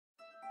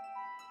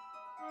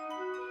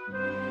Halo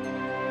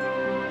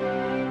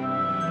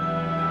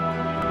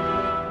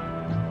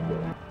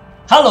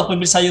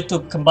pemirsa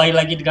YouTube, kembali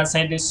lagi dengan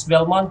saya Deus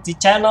Belmont di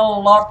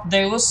channel Lord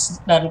Deus,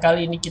 dan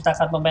kali ini kita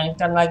akan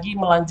memainkan lagi,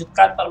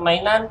 melanjutkan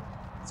permainan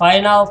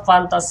Final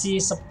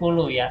Fantasy X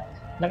ya.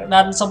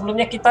 Dan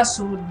sebelumnya kita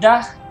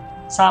sudah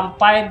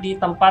sampai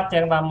di tempat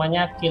yang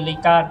namanya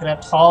Kilika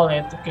Great Hall,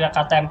 yaitu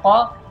Kilika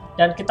Temple,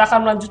 dan kita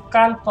akan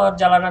melanjutkan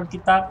perjalanan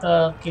kita ke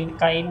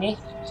Kilika ini,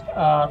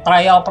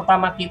 trial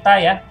pertama kita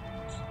ya.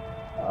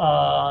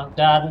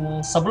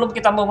 Dan sebelum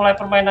kita memulai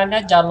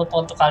permainannya, jangan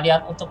lupa untuk kalian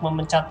untuk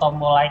memencet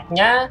tombol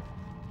like-nya,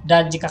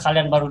 dan jika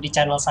kalian baru di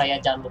channel saya,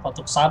 jangan lupa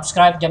untuk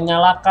subscribe dan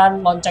nyalakan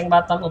lonceng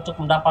button untuk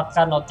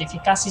mendapatkan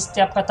notifikasi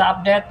setiap kita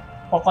update.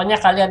 Pokoknya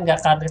kalian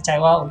gak akan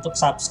kecewa untuk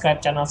subscribe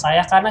channel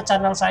saya, karena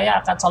channel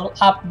saya akan selalu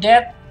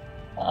update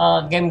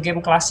game-game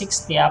klasik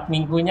setiap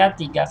minggunya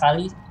 3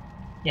 kali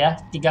ya,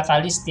 3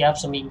 kali setiap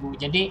seminggu.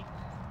 Jadi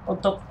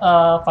untuk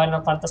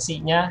Final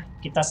Fantasy-nya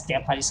kita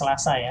setiap hari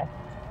Selasa ya.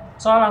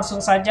 So langsung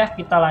saja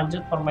kita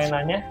lanjut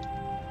permainannya.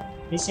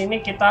 Di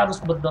sini kita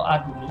harus berdoa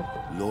dulu.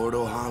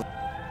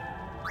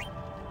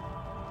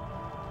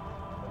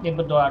 Dia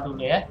berdoa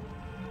dulu ya.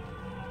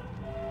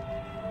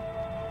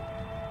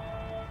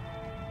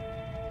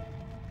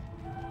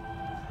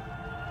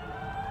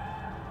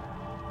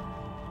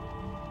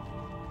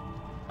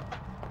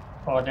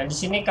 Oh, dan di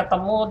sini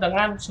ketemu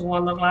dengan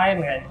summoner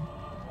lain kayaknya.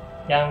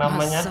 Yang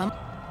namanya.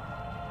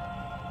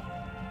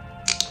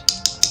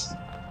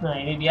 Nah,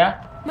 ini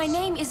dia. My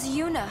name is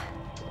Yuna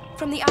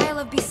from the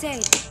Isle of Bisa.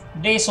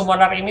 Dia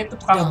summoner ini tuh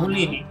tukang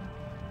bully nih.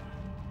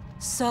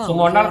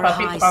 Summoner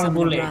tapi tukang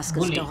bully.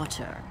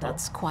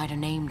 That's quite a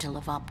name to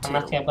live up to.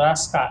 Anaknya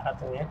Braska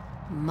katanya.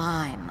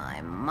 My.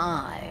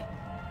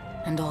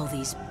 And all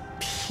these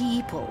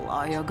people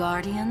are your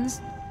guardians?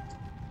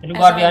 Jadi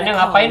guardiannya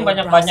ngapain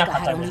banyak-banyak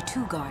katanya.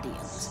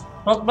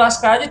 Lord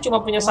Braska aja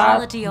cuma punya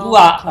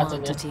dua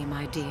katanya.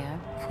 My dear.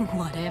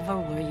 Whatever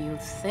were you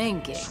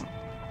thinking?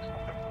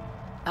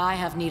 I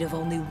have need of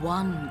only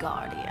one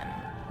guardian,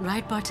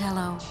 right,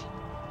 Bartello?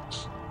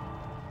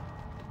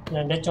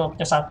 Ya, dia cuma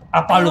punya satu.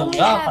 Apa lu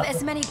enggak?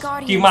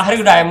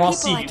 Kimahri udah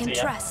emosi gitu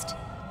ya.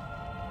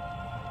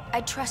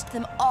 I trust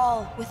them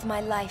all with my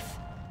life.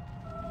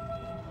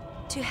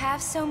 To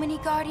have so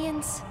many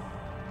guardians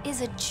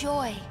is a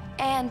joy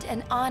and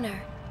an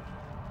honor.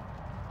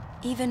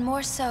 Even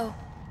more so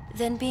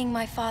than being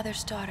my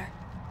father's daughter.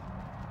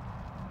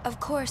 Of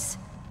course,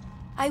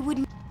 I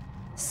would.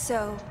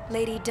 So,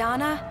 Lady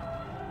Donna,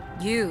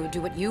 you do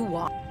what you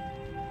want.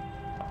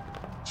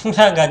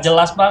 Nggak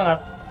jelas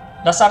banget.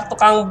 Dasar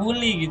tukang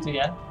bully gitu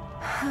ya.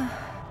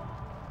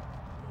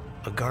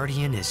 A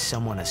guardian is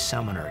someone a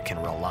summoner can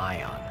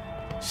rely on.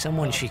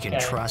 Someone she can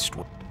trust.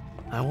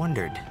 I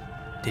wondered,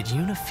 did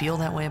Yuna feel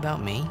that way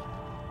about me?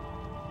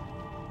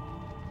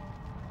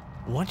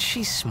 What's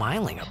she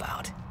smiling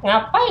about?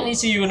 Ngapain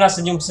si Yuna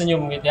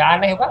senyum-senyum gitu ya?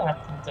 Aneh banget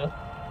gitu.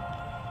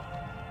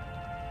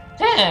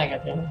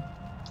 Katanya.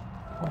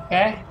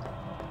 Oke.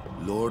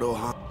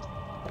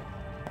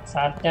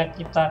 Saatnya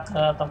kita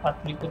ke tempat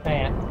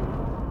berikutnya ya.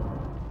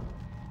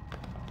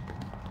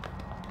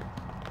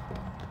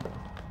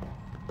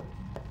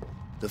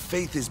 The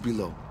faith is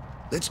below.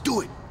 Let's do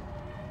it.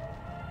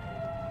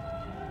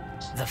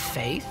 The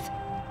faith?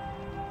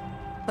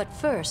 But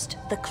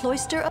first, the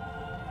cloister of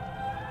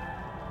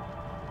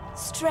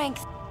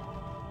strength.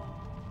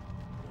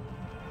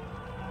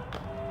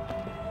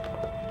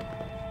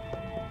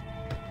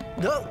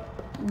 No.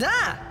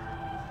 Nah.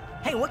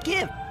 Hey, what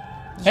give?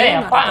 Hei,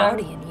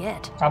 apaan?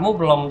 Kamu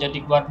belum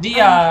jadi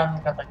guardian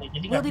katanya,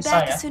 jadi nggak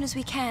bisa ya.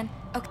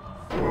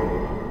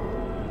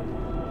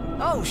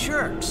 Oh,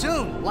 sure,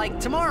 soon, like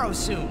tomorrow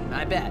soon,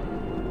 I bet.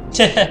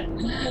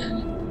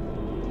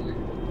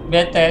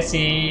 Bete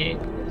si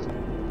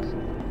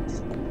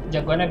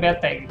jagoannya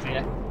bete gitu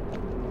ya.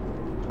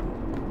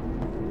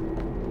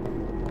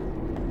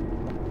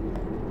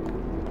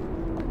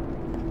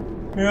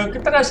 Ya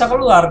kita nggak bisa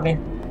keluar nih.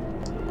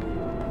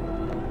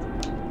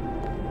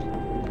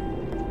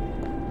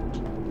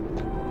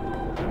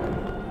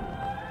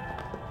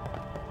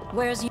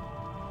 Where's you?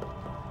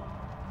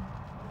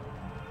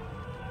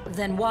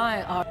 Then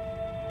why are?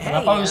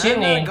 Kenapa lu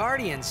sini?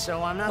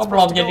 Kok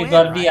belum jadi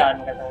guardian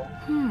katanya?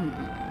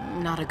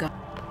 Not a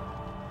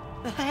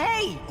guardian.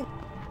 Hey.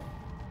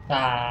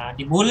 Nah,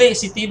 dibully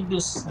si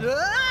Tidus.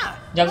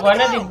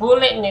 Jagoannya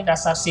dibully nih,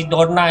 dasar si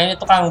Donna ini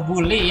tukang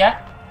bully ya.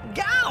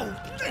 Go.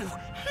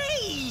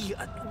 Hey,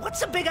 what's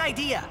a big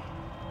idea?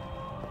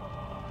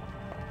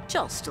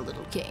 Just a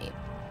little game.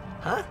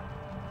 Huh?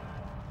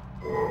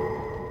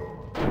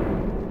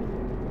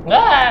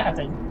 Nggak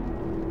katanya.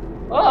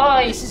 Oh,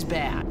 this is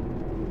bad.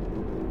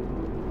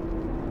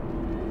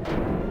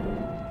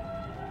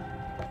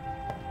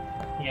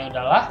 Ya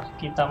udahlah,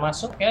 kita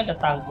masuk ya, ada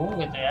tanggung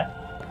gitu ya.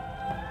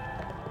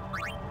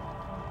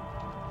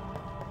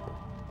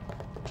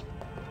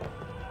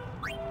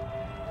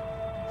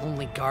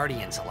 Only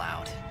guardians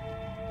allowed.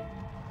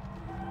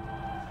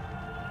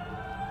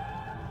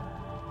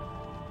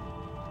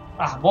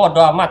 Ah,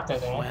 bodo amat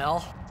katanya.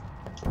 Well,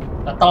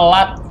 Udah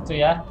telat gitu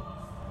ya.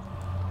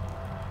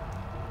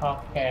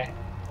 Oke.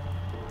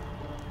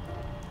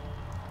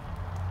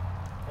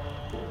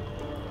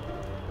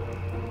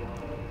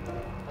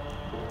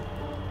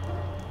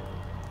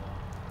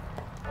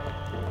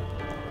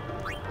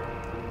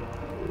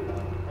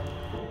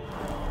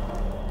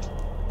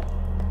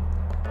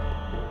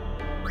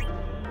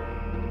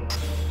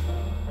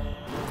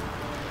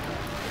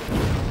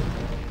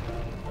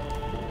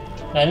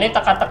 Nah ini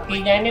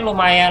teka-tekinya ini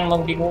lumayan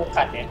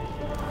membingungkan ya.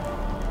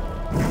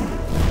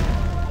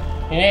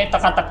 Ini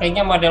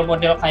teka-tekinya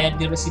model-model kayak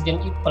di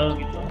Resident Evil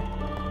gitu.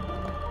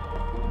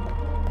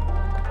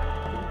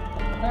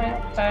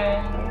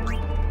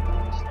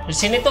 Di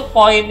sini tuh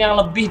poin yang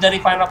lebih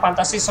dari Final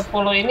Fantasy X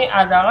ini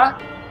adalah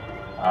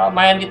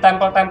main di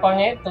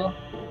tempel-tempelnya itu.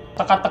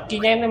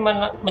 Teka-tekinya ini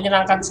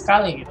menyenangkan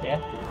sekali gitu ya.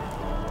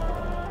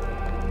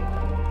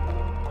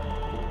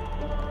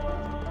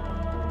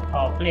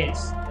 Oh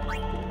please.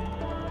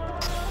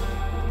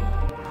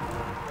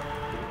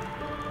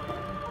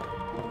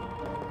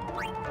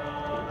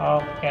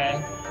 Oke.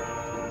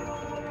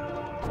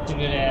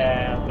 Jadi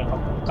deh, udah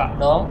kebuka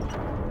dong.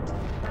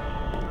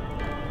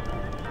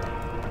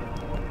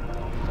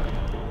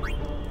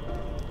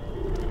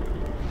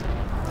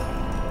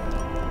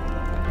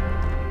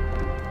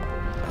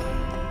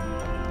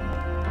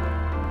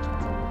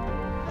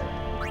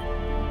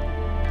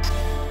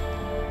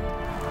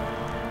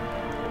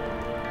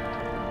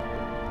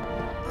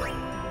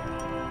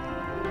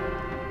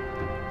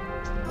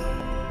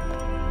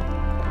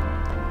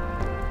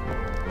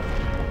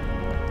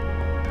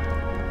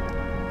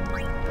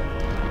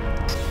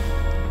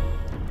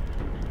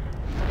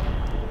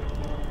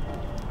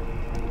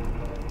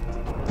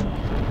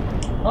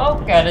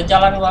 Oke, ada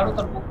jalan baru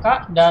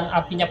terbuka dan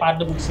apinya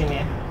padam di sini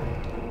ya.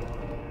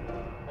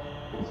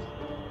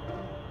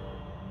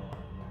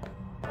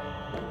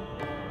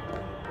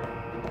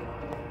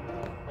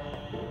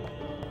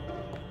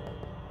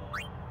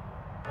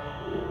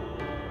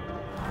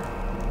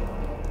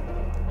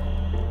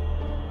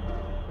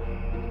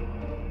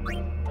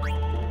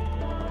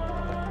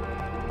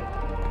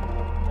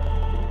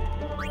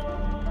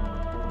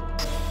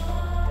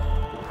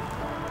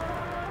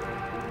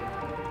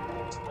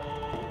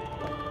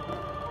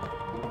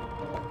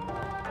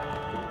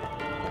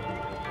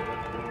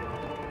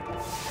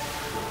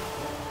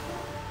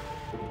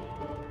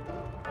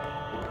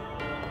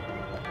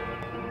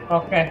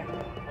 Oke.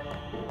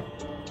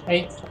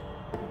 Hey.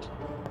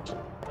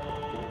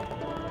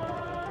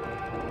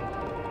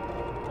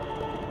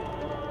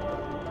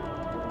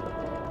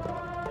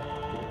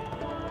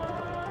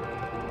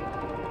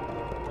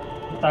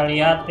 Kita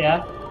lihat ya.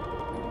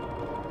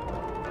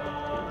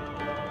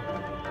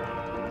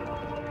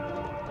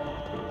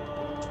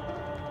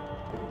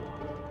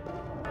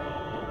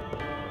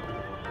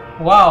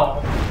 Wow.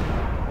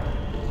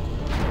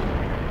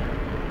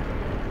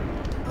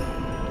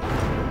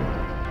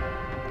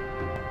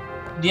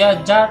 Dia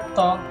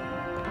jatuh.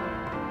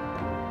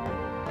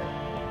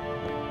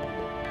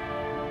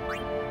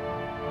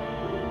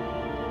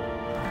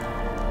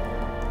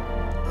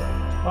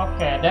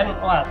 Oke, then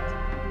what?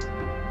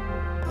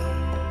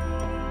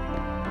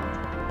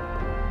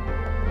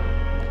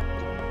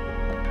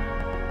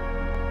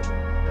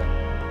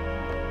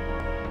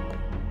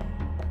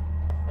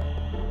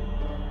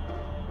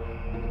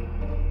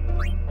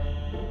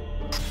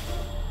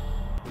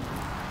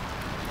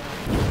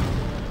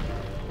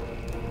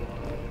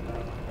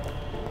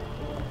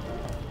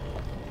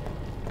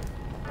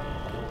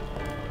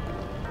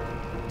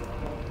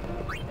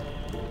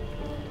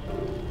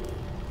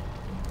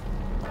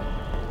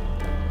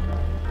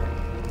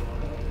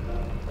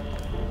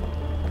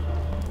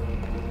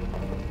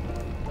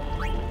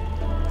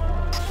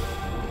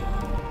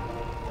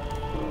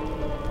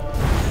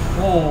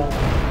 Oh.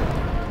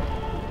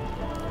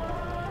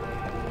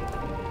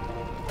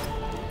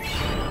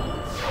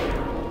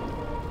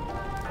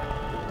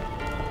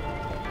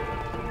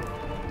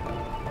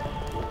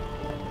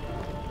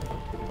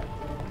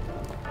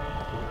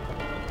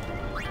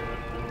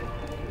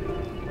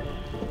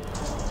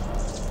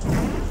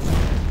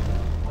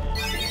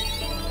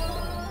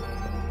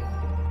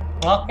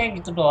 Oke,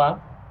 gitu doang.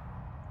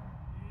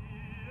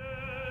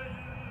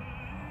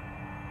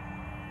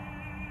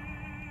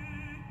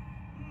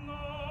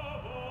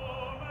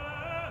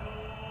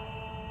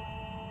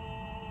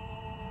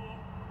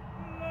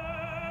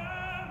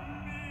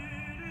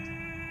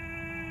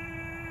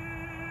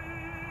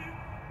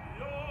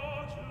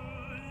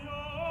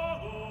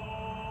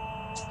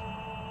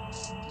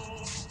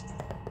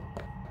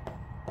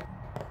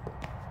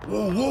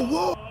 Whoa, whoa,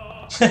 whoa!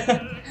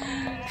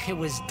 It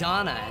was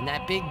Donna and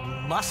that big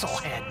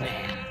musclehead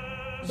man.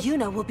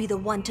 Yuna will be the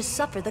one to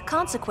suffer the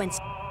consequence.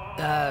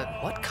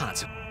 What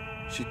consequence?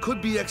 She could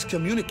be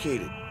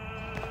excommunicated.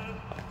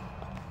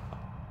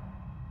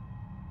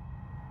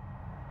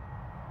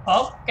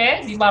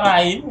 Oke,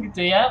 dimarahin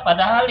gitu ya,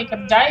 padahal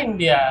dikerjain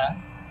dia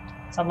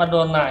sama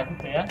Donna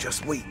gitu ya.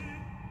 Just wait.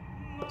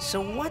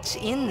 So what's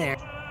in there?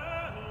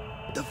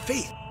 The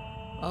faith.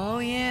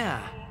 Oh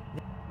yeah.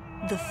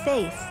 The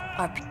faith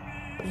are...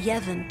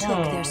 Yevon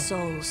took their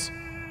souls.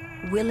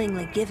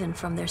 willingly given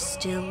from their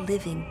still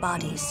living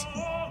bodies.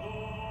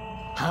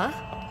 Huh?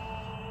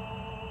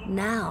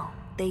 Now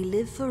they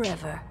live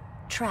forever,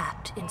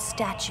 trapped in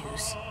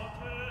statues.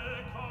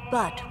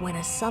 But when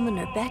a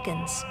summoner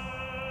beckons,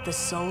 the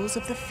souls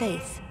of the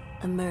faith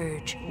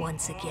emerge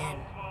once again.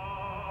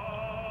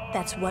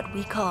 That's what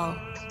we call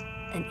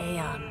an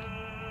Aeon.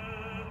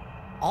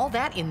 All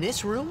that in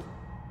this room?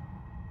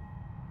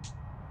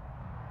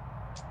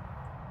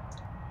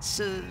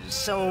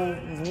 So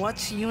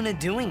what's Yuna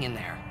doing in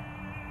there?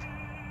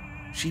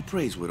 She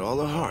prays with all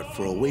her heart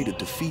for a way to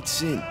defeat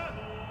sin.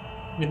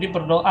 Jadi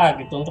berdoa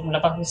gitu untuk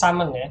mendapatkan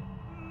summon ya.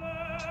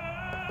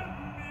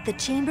 The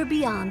chamber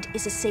beyond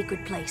is a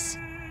sacred place.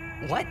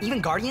 What?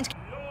 Even Guardians?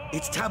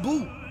 It's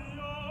taboo.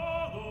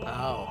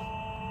 Oh.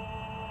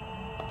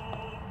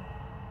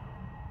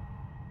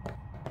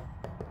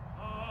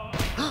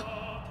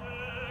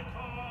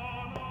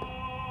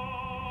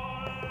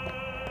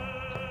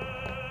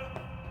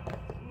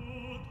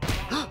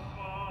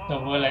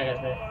 Nggak boleh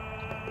katanya.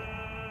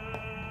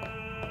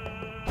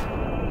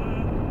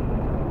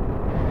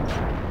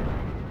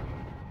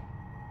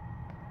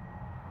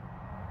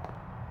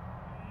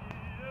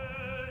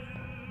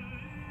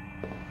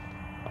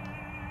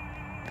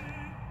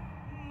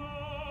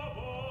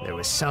 There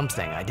was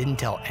something I didn't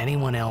tell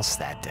anyone else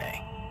that day.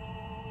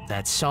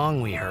 That song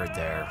we heard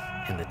there,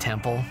 in the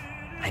temple,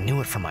 I knew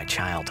it from my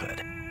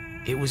childhood.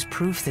 It was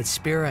proof that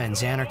Spira and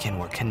Xanarkin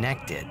were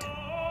connected.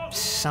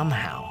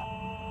 Somehow.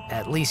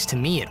 At least to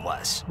me it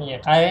was.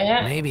 Iya,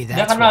 kayaknya Maybe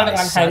dia that's kenal why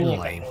dengan suddenly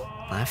Henry.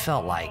 I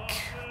felt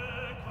like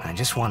I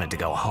just wanted to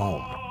go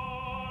home.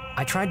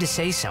 I tried to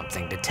say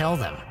something to tell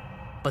them,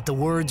 but the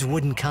words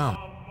wouldn't come.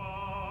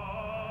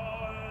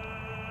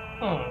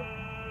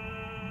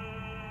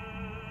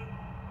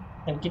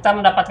 Dan kita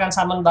mendapatkan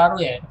summon baru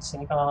ya. Di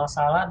sini kalau nggak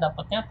salah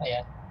dapatnya apa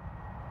ya?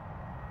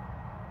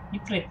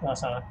 Ifrit nggak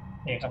salah.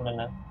 Ya kan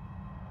benar.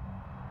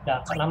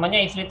 Ya, namanya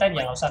Ifrit aja,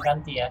 nggak usah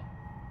ganti ya.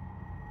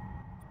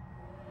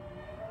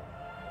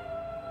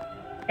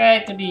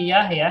 Oke, itu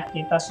dia ya.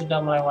 Kita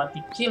sudah melewati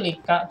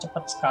Kilika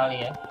cepat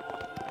sekali ya.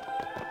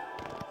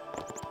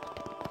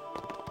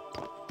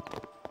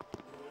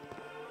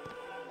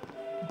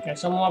 Oke,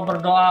 semua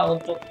berdoa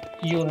untuk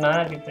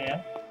Yuna gitu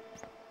ya.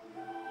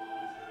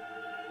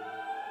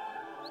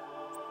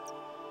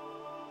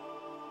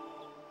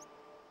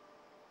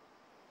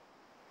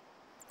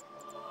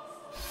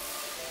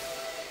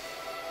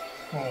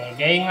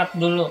 Dia ingat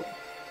dulu,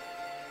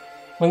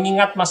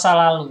 mengingat masa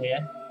lalu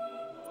ya.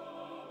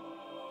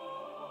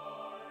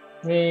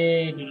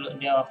 Dulu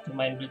dia waktu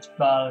main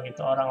beachball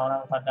gitu,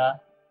 orang-orang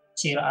pada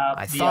cheer up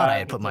I dia thought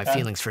I had gitu put my kan.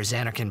 feelings for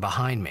Xanarkin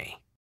behind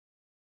me.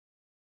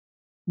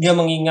 Dia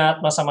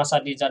mengingat masa-masa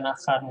di Jangan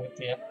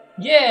gitu ya.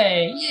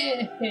 Yeay,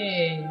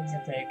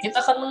 gitu ya. Kita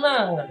akan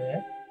menang gitu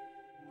ya.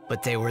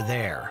 But they were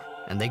there,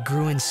 and they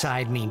grew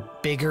inside me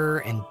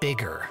bigger and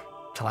bigger,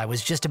 till I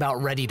was just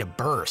about ready to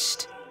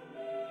burst.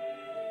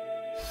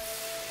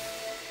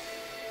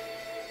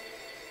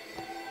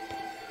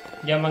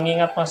 Dia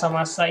mengingat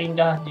masa-masa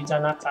indah di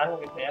Jangan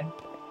gitu ya.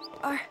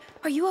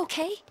 Are you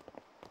okay?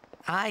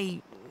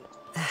 I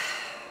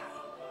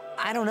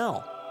don't know.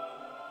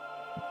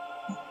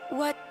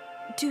 What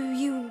do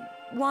you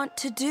want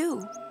to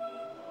do?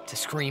 To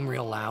scream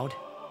real loud.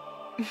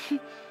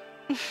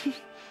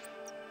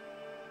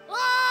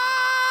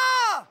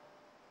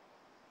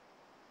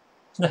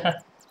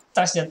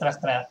 Terus dia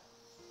teriak-teriak.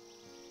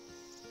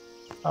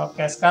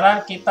 Oke,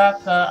 sekarang kita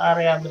ke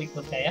area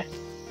berikutnya ya.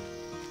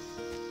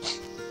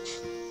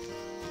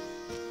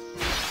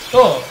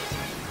 Tuh.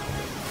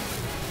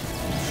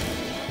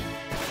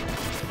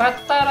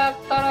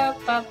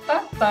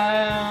 Tataratatatatata.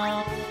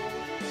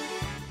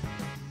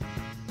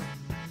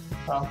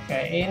 Oke,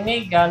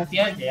 ini ganti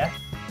aja ya.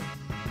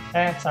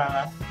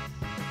 Salah.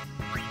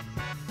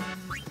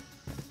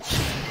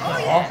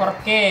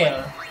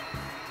 Overkill.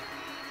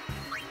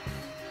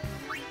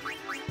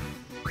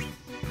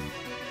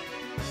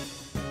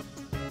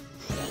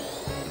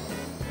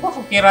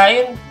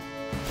 Kirain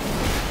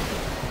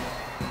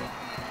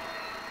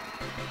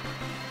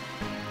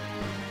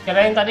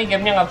tadi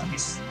gamenya nggak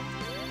freeze.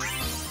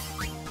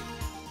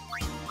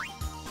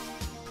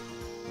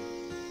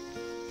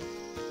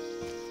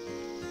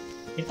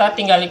 Kita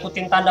tinggal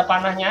ikutin tanda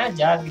panahnya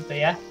aja gitu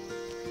ya.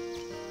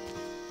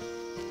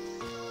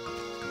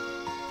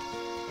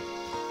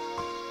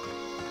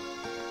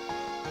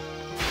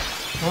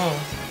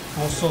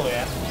 Musuh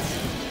ya.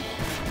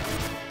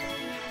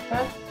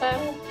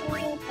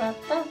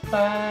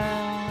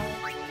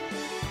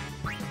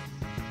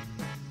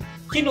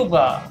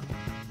 Kinuba.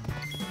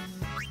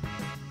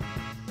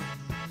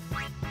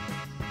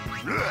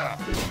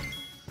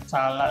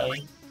 Salah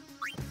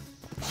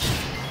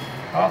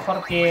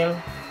overkill.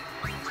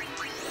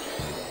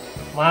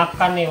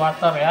 Makan nih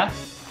water ya.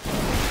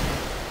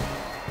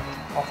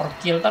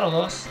 Overkill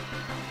terus.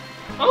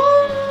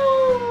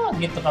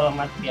 Gitu kalau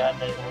mati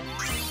ada itu.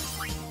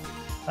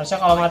 Harusnya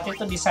kalau mati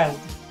itu descent.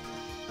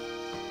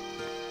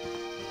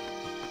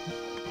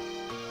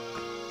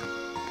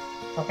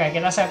 Oke,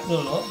 kita save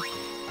dulu.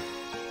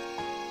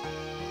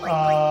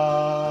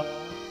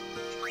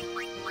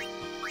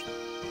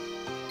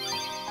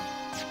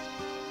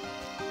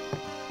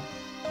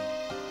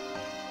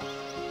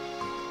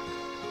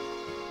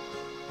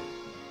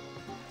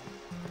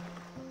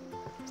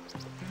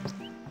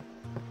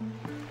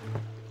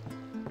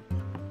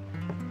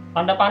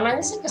 Tanda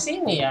panahnya sih ke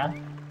sini ya.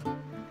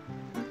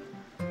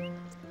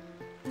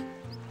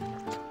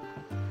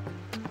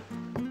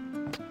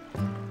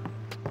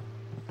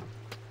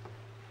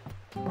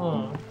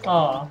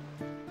 Oh.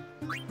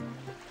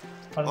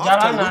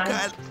 Perjalanan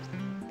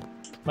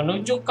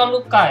menuju ke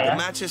luka ya. The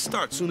match has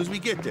start soon as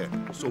we get there.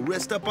 So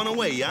rest up on the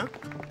way, ya.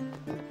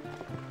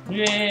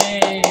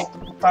 Yeay,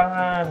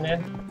 tangan ya.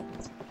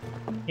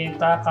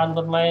 Kita akan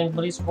bermain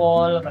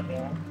baseball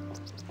katanya.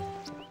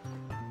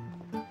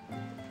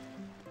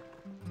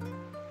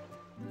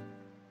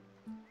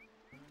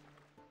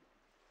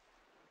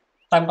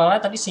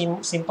 Tempelnya tadi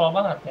simple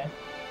banget ya.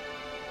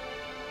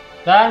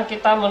 Dan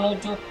kita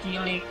menuju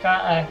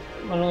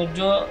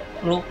menuju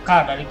luka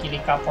dari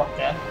Kilika Port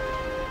ya.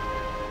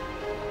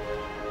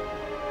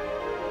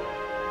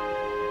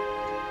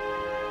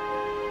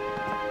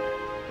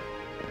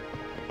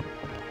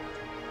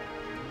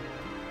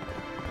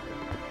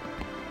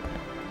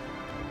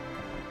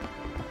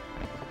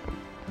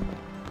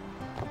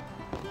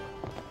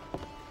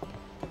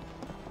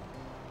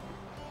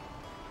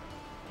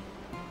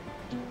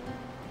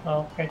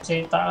 Oke,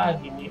 cerita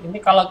lagi nih. Ini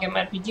kalau game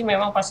RPG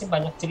memang pasti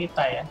banyak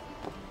cerita ya.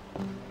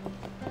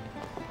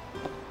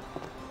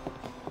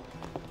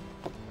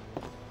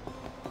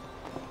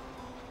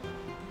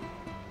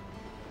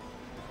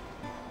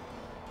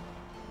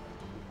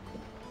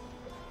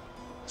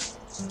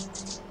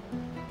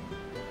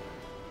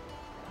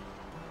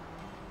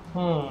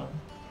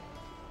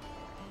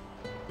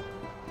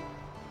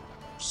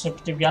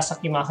 Seperti biasa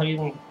Kimahri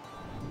ini.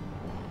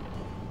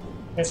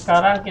 Oke,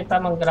 sekarang kita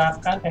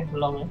menggerakkan,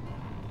 belum ya.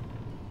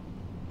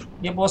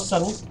 Dia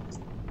bosan.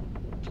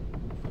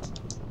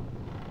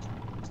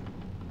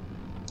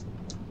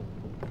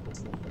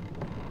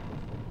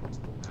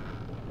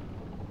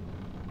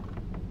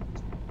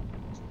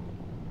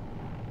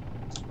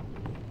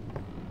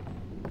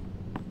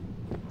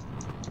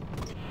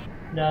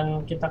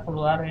 Dan kita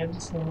keluar ya di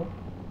sini.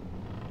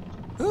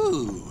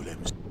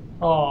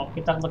 Oh,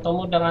 kita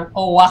bertemu dengan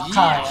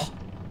Owaka ya.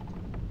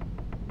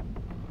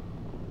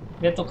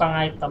 Dia tukang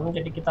item,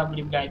 jadi kita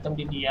beli item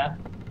di dia.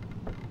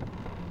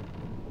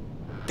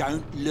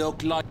 Don't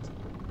look like...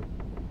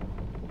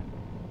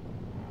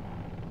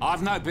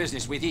 I've no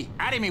business with you.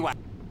 Out of me way.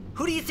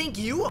 Who do you think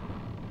you are?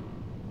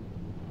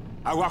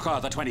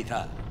 Owaka the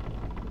 23rd.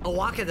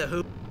 Owaka the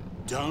who?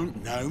 Don't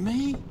know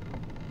me?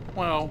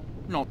 Well,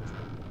 not...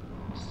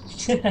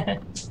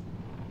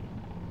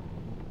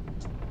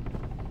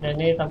 Dan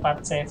ini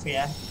tempat save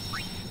ya.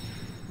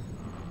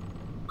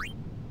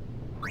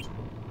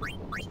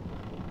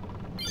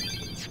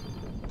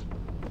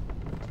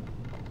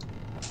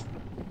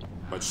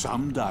 But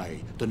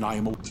someday the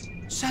name will...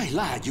 Say,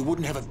 lad, you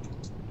wouldn't have a...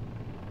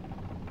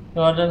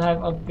 Jordan have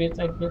a bit.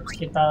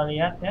 Kita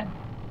lihat ya.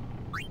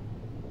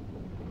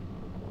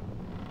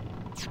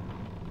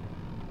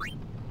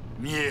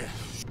 Yeah.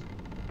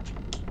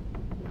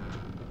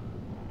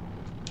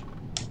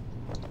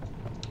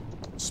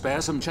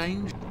 Spare some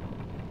change?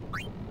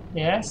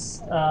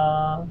 Yes.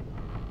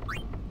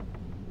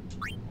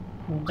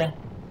 Udah.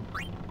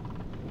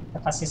 Kita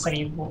kasih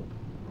 1000.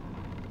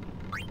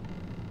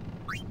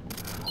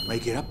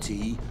 Make it up to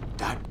you,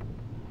 Dad.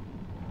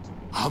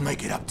 I'll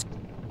make it up to...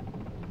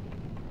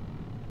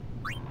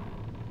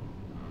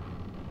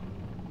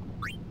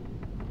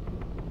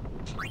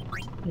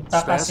 Kita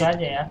kasih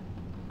aja ya.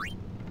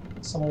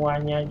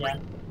 Semuanya aja.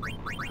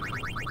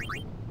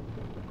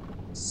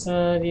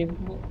 1000.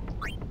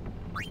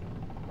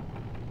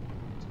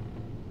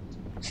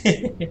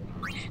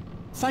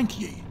 Thank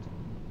you.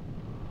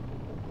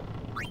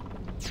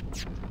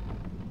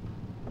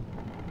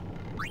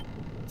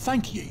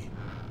 Thank you.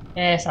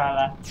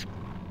 Salah.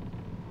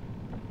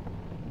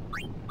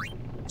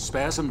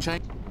 Spare some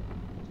change?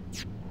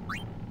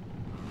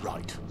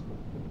 Right.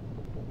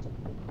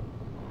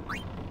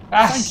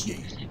 Thank you.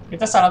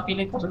 Kita salah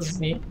pilih terus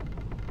nih.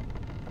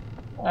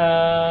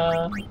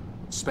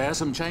 Spare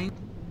some change?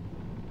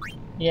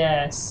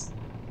 Yes.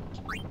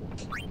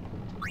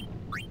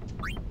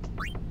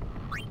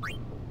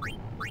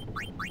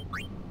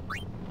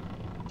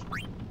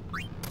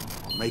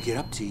 Make it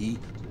up to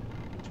you.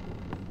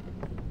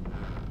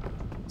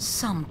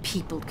 Some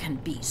people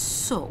can be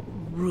so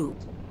rude.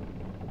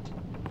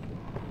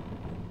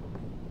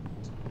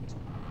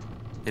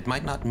 It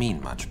might not mean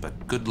much, but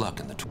good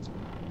luck in the...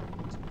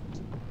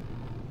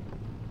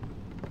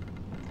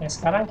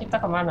 Sekarang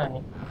kita kemana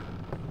nih?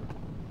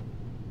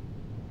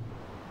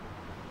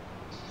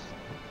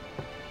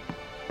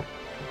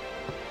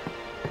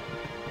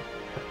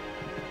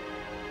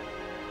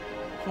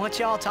 What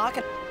y'all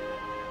talking?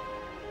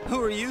 Who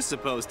are you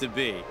supposed to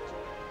be?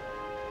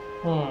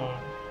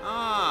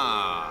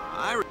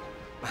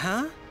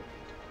 Huh?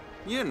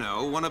 You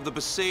know, one of the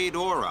Besaid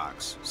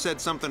Aurochs said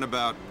something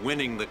about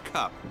winning the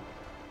cup.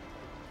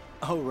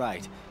 Oh,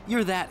 right.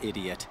 You're that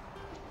idiot.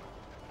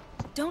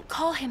 Don't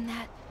call him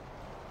that.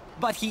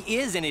 But he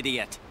is an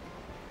idiot.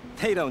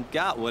 They don't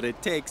got what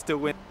it takes to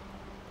win.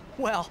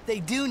 Well, they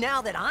do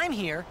now that I'm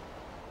here.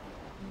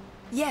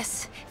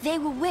 Yes, they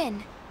will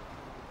win.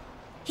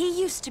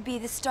 He used to be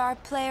the star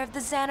player of the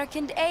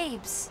Zanarkand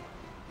Abes.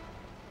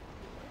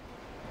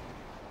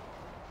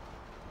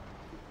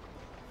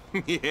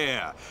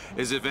 Yeah,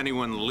 as if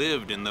anyone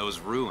lived in those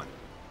ruins.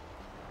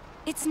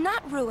 It's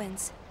not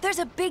ruins. There's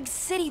a big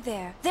city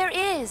there. There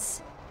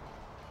is.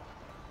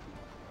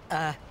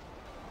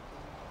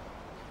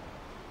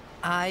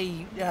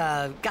 I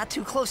got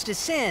too close to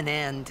Sin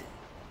and...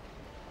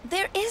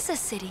 There is a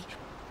city.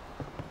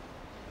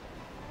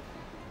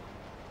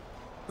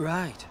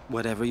 Right,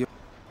 whatever you...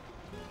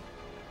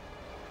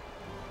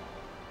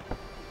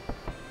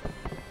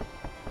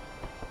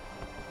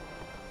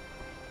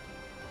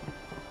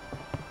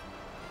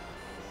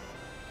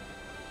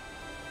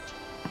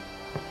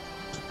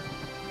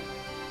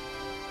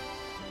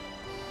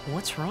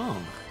 What's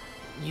wrong?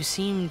 You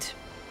seemed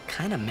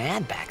kind of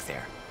mad back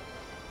there.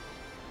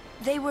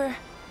 They were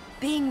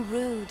being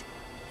rude,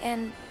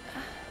 and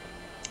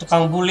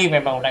Tukang bully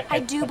memang mereka. I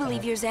do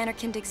believe your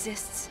Zanarkand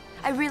exists.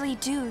 I really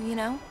do, you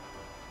know?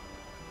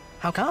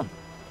 How come?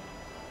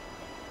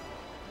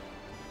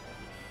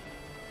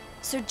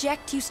 Sir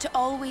Jekt used to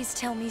always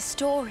tell me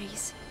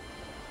stories.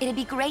 It'd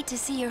be great to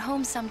see your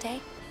home someday.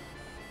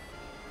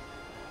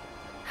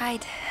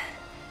 I'd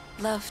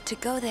love to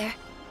go there.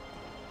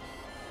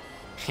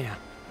 Yeah.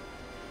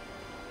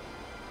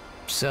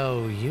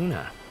 So,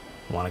 Yuna,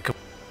 wanna come?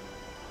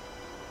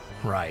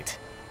 Right.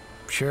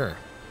 Sure.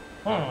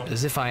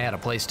 As if I had a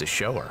place to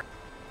show her.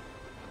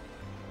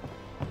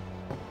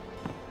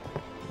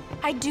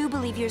 I do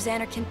believe your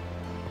Zanarkand...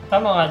 Kita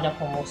mau ngajak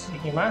promosi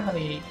gimana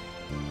hari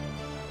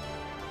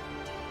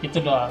itu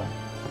doang.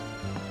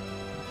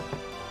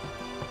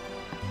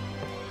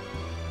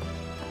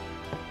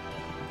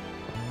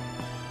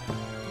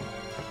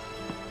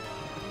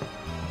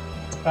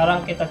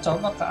 Sekarang kita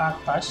coba ke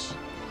atas.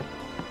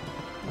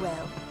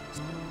 Well,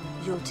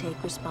 you'll take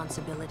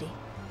responsibility.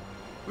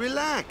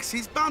 Relax,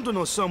 he's bound to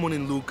know someone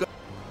in Luca.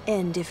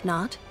 And if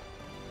not?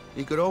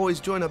 He could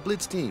always join a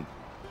blitz team.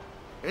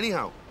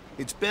 Anyhow,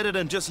 it's better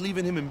than just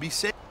leaving him and be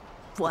safe.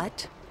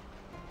 What?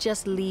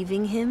 Just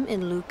leaving him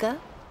in Luca?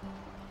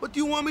 What do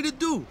you want me to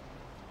do?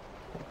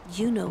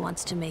 Yuna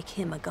wants to make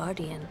him a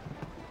guardian.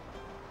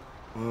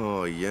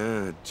 Oh,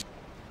 yeah.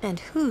 And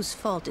whose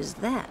fault is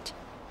that?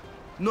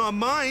 Not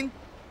mine.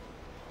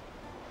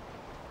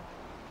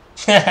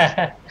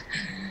 It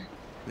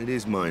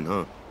is mine,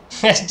 huh?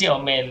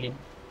 Diomelin.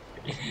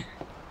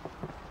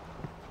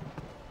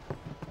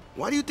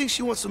 Why do you think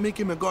she wants to make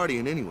him a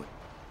guardian anyway?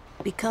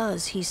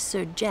 Because he's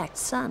Sir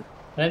Jekt's son.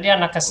 Jadi dia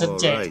anaknya Sir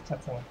Jekt.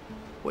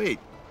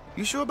 Wait,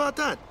 you sure about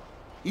that?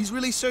 He's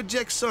really Sir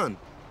Jekt's son.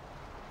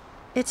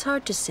 It's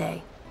hard to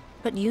say,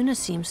 but Yuna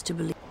seems to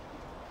believe.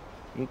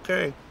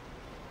 Okay.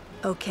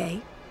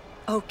 Okay.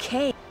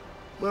 Okay.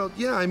 Well,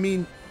 yeah, I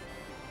mean,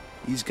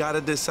 he's got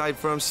to decide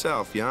for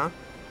himself, yeah?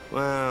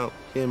 Well,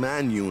 him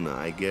and Yuna,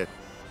 I get.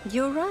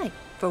 You're right,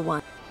 for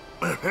one.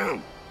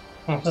 I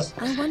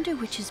wonder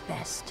which is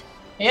best.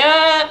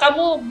 Ya,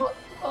 kamu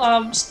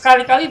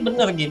sekali-kali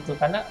bener gitu,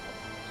 karena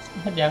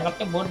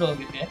dianggapnya bodoh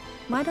gitu ya.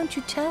 Why don't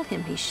you tell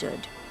him he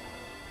should?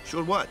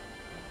 Should what?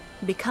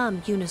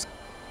 Become Yuna's...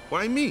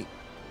 Why me?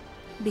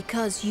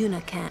 Because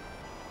Yuna can't.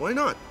 Why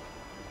not?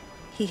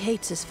 He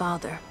hates his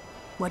father.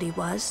 What he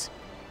was.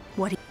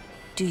 What he...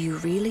 Do you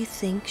really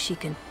think she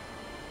can...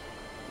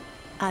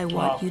 I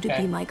want you to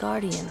be my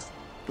guardian,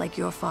 like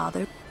your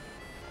father.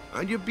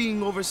 And you're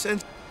being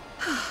oversensitive.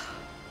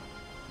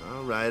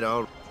 All right.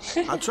 I'll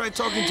try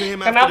talking to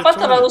him after the Kenapa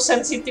terlalu tournament.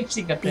 sensitif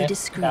sih katanya? Be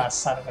discreet.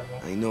 Dasar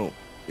katanya. I know.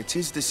 It's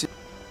his decision.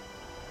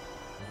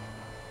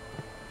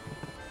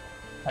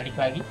 Balik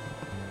lagi.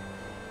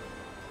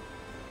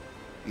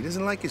 He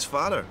doesn't like his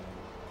father.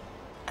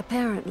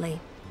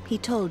 Apparently,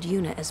 he told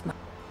Yuna as much.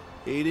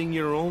 Hating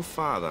your own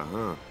father,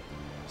 huh?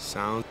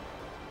 Sounds...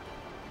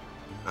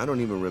 I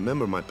don't even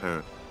remember my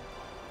parent.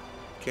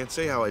 Can't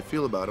say how I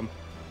feel about him.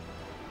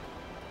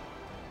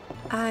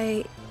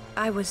 I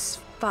was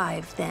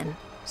 5 then,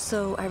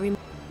 so I remember.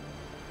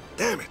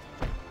 Damn it!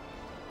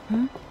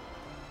 Hmm?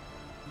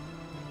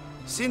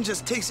 Sin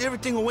just takes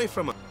everything away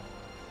from him.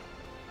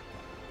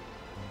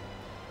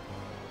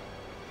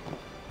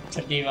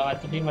 Sedih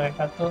banget jadi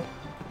mereka tuh.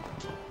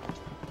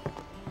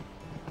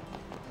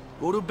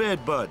 Go to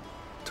bed, bud.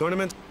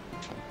 Tournament.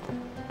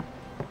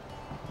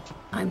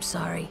 I'm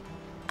sorry.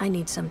 I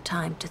need some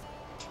time to...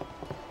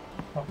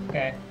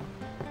 Oke.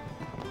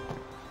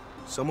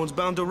 Someone's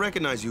bound to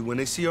recognize you when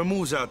they see your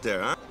moves out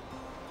there, huh?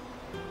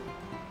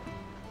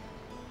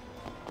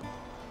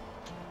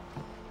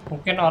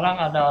 Mungkin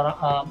ada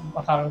orang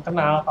bakalan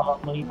kenal kalau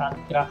melihat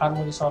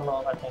gerakanmu di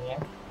sono katanya.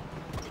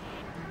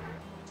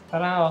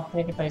 Sekarang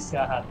waktunya kita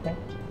istirahat ya.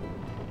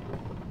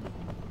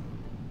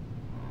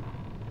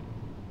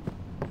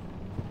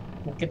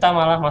 Kita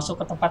malah masuk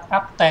ke tempat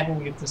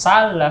kapten gitu,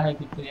 salah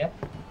gitu ya.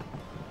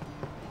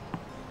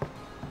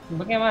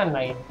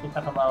 Bagaimana ini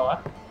kita ke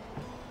bawah?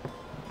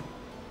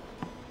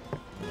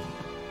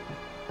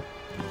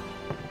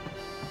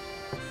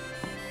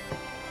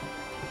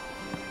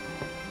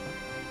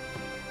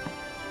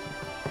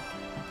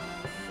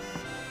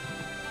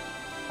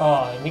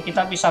 Oh, ini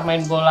kita bisa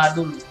main bola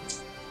dulu.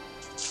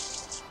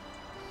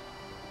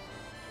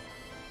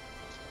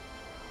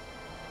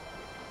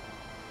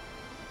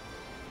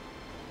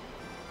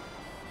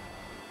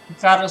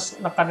 Kita harus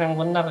tekan yang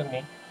benar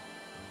ini.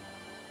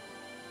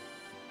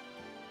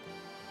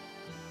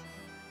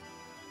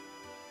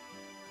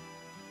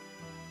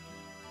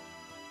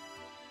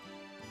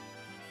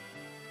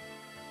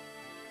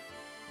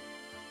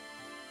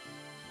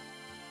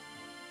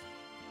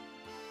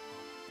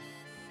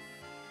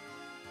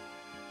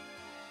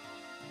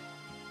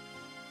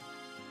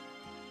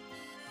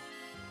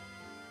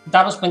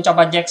 Kita harus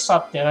mencoba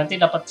jackshot ya,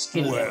 nanti dapat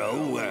skill.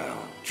 Well,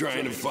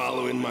 trying to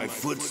follow in my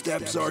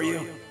footsteps, are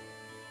you?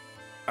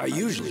 I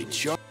usually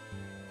charge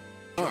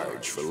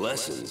for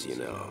lessons, you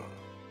know.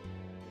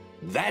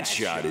 That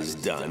shot is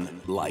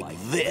done like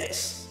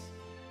this.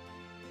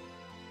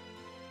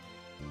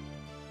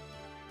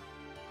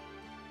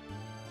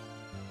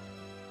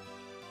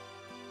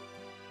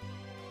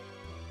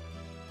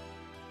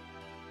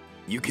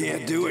 You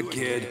can't do it,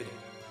 kid.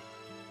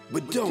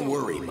 But don't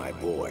worry, my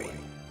boy.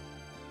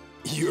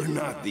 You're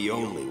not the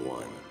only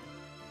one.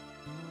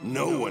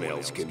 No one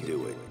else can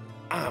do it.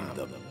 I'm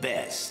the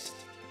best.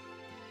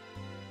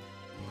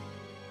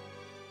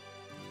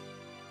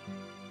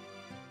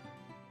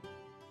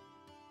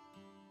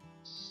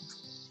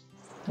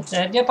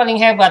 Dia paling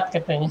hebat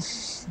katanya.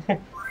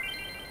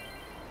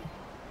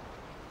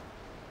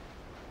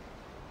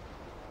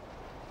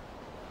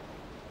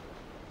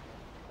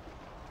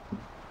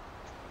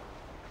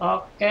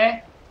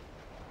 Oke.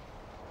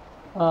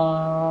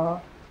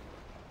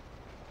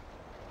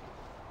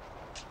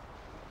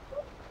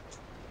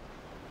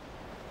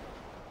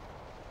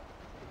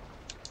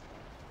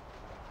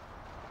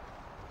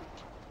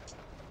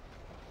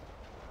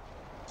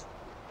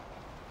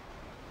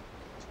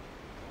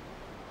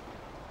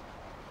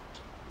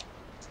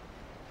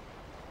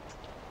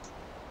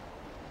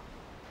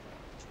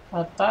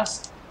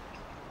 Atas,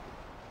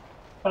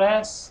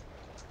 press,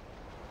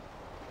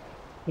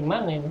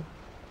 gimana ini?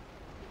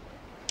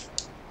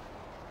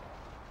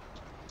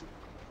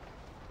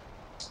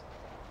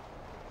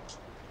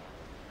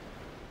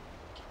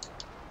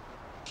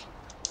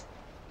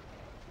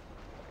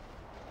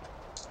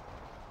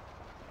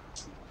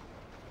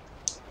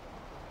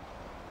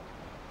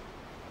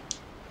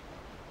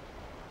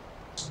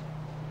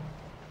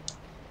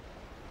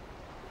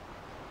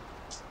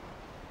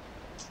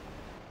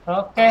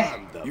 Oke.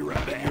 You're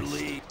out of your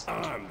league.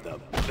 I'm the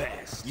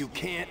best. You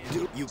can't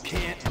do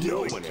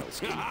no one else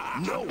can.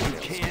 No one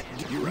can't.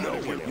 You're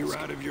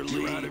out of your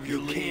league.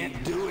 You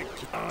can't do it.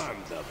 I'm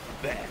the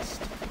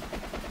best.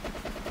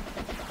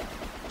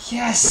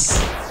 Yes.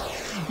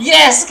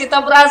 Yes, kita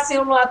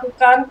berhasil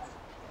melakukan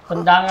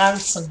tendangan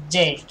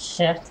sejek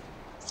ya.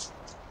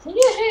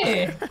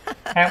 Yeay.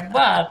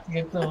 Hebat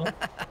gitu.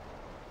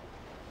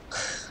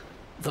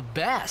 The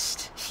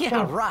best.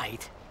 Yeah,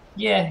 right.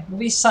 Yeah,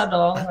 bisa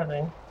dong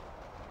katanya.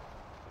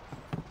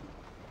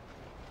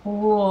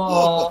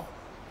 Whoa.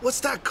 What's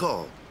that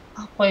called?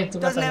 Apa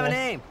itu Doesn't have a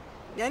katanya? name.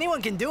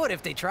 Anyone can do it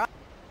if they try.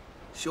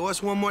 Show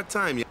us one more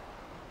time.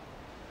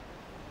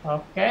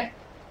 Oke.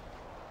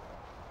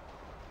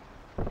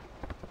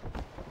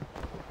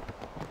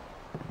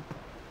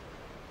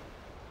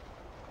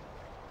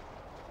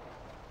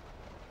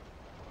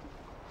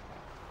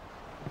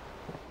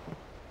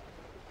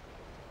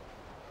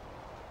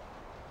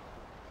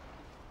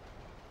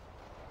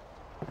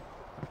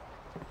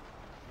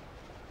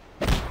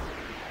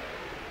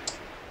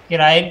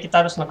 Kirain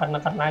kita harus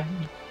nekan-nekan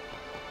lagi.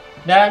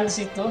 Dan di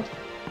situ.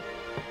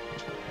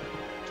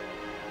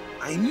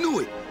 I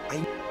knew it.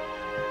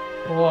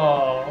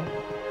 Wow.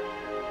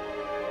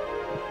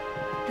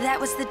 That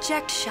was the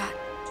eject shot,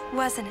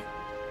 wasn't it?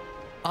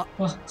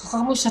 Wah,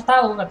 kamu bisa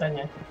tahu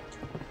katanya.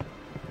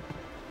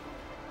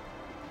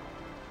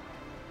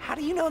 How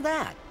do you know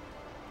that?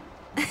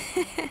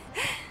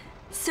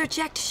 Sir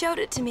Jack showed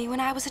it to me when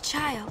I was a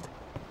child.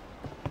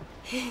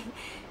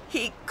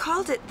 He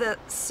called it the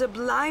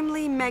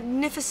sublimely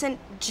magnificent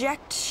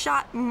Eject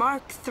Shot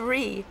Mark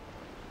III.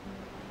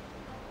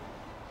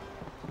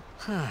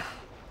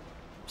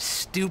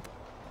 Stupid.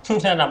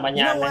 Namanya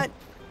You know aneh. what?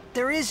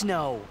 There is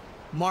no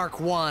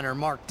Mark 1 or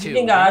Mark 2. Jadi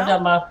nggak ada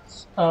Mark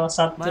 1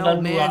 My dan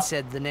old 2. man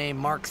said the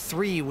name Mark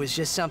 3 was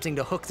just something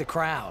to hook the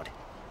crowd.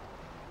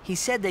 He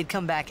said they'd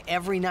come back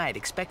every night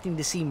expecting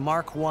to see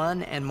Mark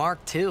 1 and Mark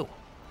 2.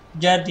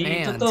 Jadi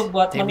itu tuh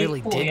buat they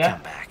really menipu did ya.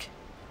 come back.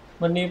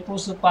 Menipu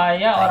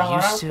supaya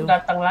orang-orang tuh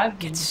datang lagi.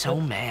 Get Gitu. so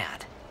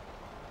mad.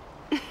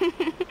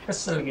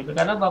 Kesel gitu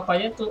karena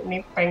bapaknya tuh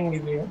nipeng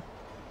gitu ya.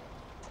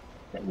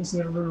 Kita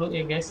usir dulu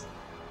ya guys.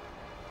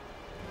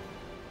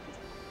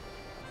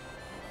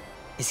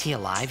 Is he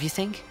alive, you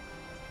think?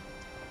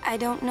 I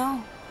don't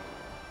know.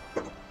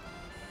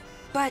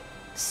 But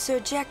Sir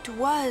Jack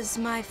was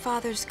my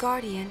father's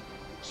guardian.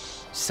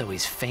 So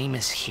he's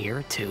famous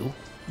here too?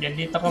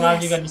 Jadi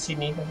terkenal juga di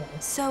sini.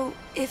 So,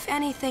 if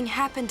anything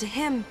happened to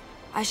him,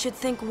 I should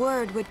think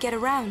word would get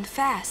around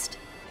fast.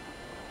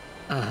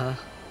 Uh-huh.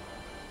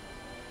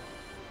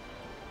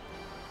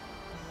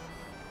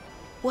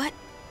 What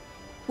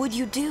would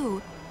you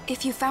do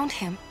if you found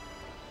him?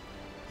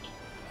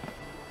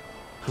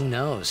 Who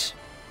knows?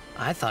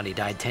 I thought he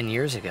died 10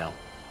 years ago.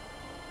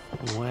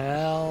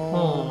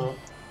 Well...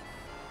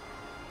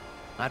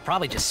 I'd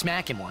probably just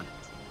smack him one.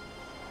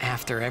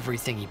 After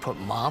everything he put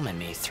Mom and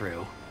me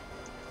through.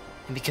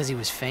 And because he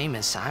was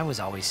famous, I was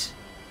always...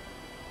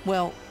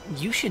 Well,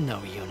 you should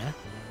know, Yuna.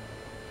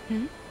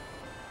 Hmm?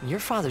 Your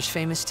father's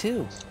famous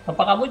too.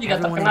 Apa kamu juga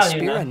Everyone in terkenal,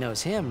 Spira Yuna?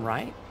 knows him,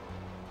 right?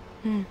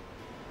 Hmm.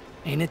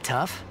 Ain't it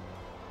tough?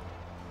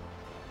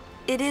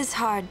 It is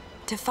hard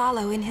to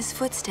follow in his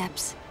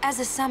footsteps as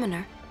a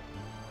summoner.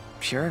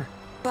 Sure.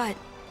 But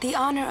the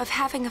honor of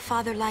having a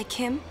father like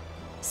him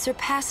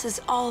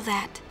surpasses all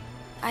that,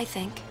 I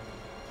think.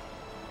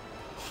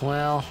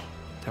 Well,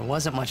 there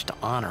wasn't much to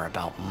honor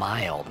about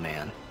my old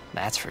man,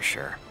 that's for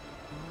sure.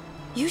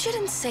 You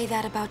shouldn't say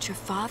that about your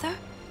father.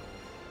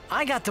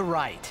 I got the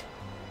right.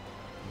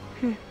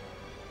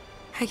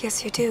 I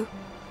guess you do.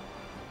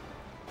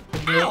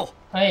 Ow!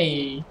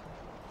 Hey.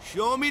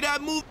 Show me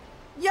that move.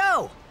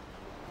 Yo!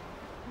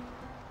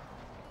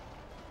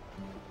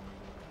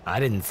 I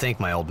didn't think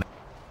my old man...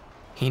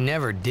 He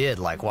never did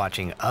like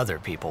watching other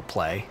people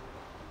play.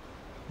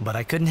 But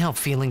I couldn't help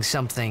feeling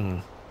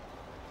something...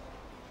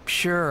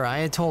 Sure, I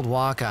had told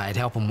Waka I'd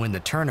help him win the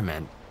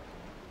tournament.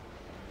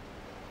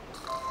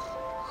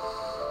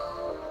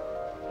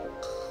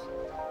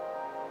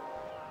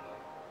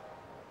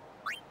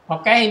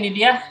 Oke, ini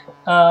dia.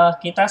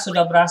 Kita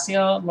sudah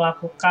berhasil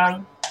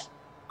melakukan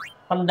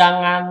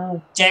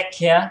tendangan Jack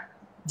ya.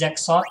 Jack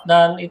shot.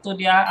 Dan itu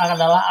dia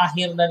adalah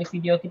akhir dari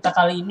video kita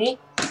kali ini.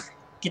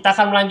 Kita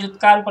akan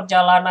melanjutkan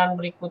perjalanan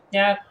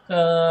berikutnya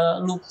ke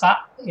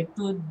luka.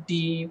 Itu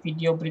di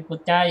video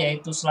berikutnya,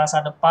 yaitu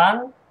Selasa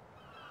depan.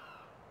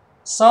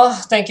 So,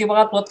 thank you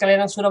banget buat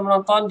kalian yang sudah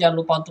menonton. Jangan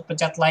lupa untuk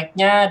pencet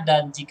like-nya.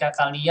 Dan jika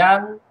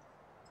kalian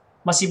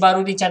masih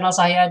baru di channel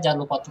saya,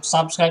 jangan lupa untuk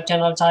subscribe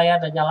channel saya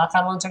dan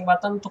nyalakan lonceng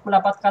button untuk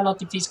mendapatkan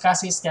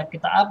notifikasi setiap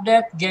kita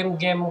update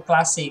game-game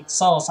klasik.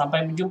 So,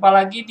 sampai berjumpa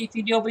lagi di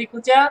video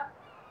berikutnya.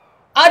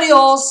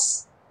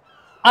 Adios,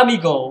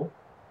 amigo.